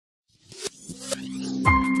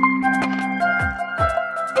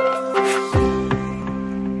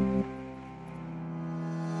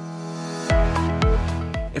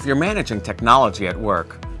If you're managing technology at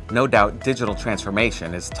work, no doubt digital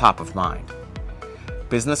transformation is top of mind.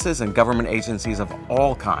 Businesses and government agencies of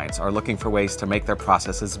all kinds are looking for ways to make their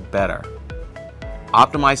processes better.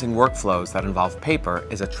 Optimizing workflows that involve paper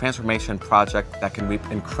is a transformation project that can reap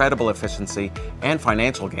incredible efficiency and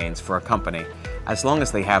financial gains for a company as long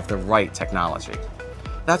as they have the right technology.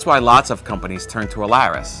 That's why lots of companies turn to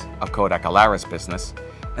Alaris, a Kodak Alaris Business,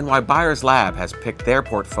 and why Buyers Lab has picked their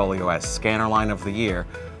portfolio as Scanner Line of the Year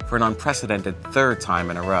for an unprecedented third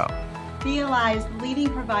time in a row. BLI is the leading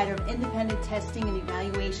provider of independent testing and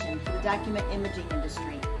evaluation for the document imaging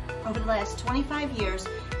industry. Over the last 25 years,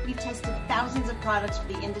 we've tested thousands of products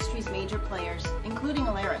for the industry's major players, including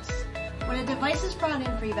Alaris. When a device is brought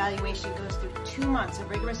in for evaluation, it goes through 2 months of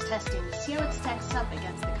rigorous testing to see how it stacks up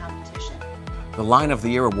against the competition. The Line of the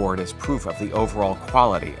Year award is proof of the overall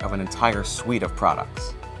quality of an entire suite of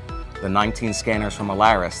products. The 19 scanners from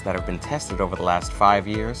Alaris that have been tested over the last 5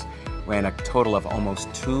 years ran a total of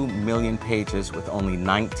almost 2 million pages with only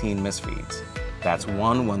 19 misfeeds. That's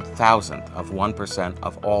 1/1000th of 1%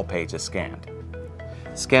 of all pages scanned.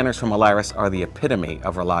 Scanners from Alaris are the epitome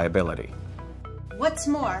of reliability. What's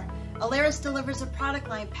more, Alaris delivers a product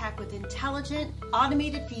line packed with intelligent,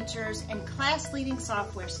 automated features and class-leading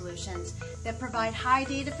software solutions that provide high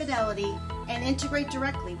data fidelity and integrate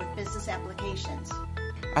directly with business applications.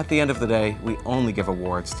 At the end of the day, we only give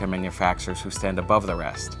awards to manufacturers who stand above the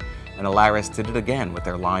rest, and Alaris did it again with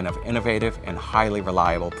their line of innovative and highly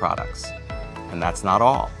reliable products. And that's not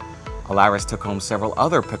all. Alaris took home several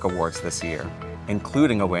other PIC awards this year,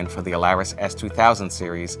 including a win for the Alaris S2000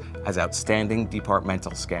 series as Outstanding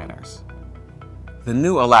Departmental Scanners. The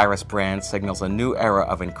new Alaris brand signals a new era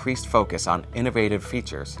of increased focus on innovative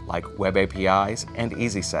features like web APIs and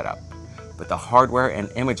easy setup. But the hardware and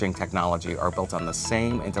imaging technology are built on the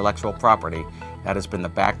same intellectual property that has been the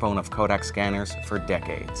backbone of Kodak scanners for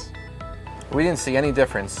decades. We didn't see any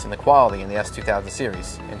difference in the quality in the S2000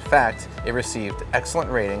 series. In fact, it received excellent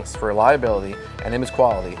ratings for reliability and image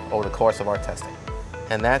quality over the course of our testing.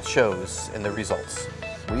 And that shows in the results.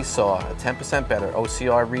 We saw a 10% better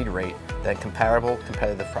OCR read rate than comparable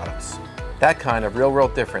competitive products. That kind of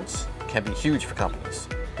real-world difference can be huge for companies.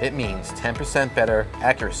 It means 10% better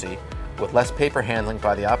accuracy with less paper handling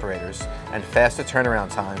by the operators and faster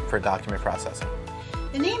turnaround time for document processing.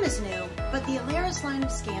 The name is new, but the Alaris line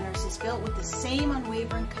of scanners is built with the same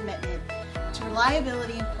unwavering commitment to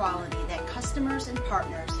reliability and quality that customers and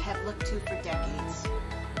partners have looked to for decades.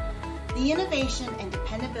 The innovation and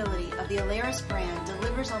dependability of the Alaris brand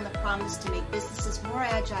delivers on the promise to make businesses more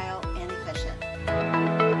agile and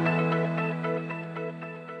efficient.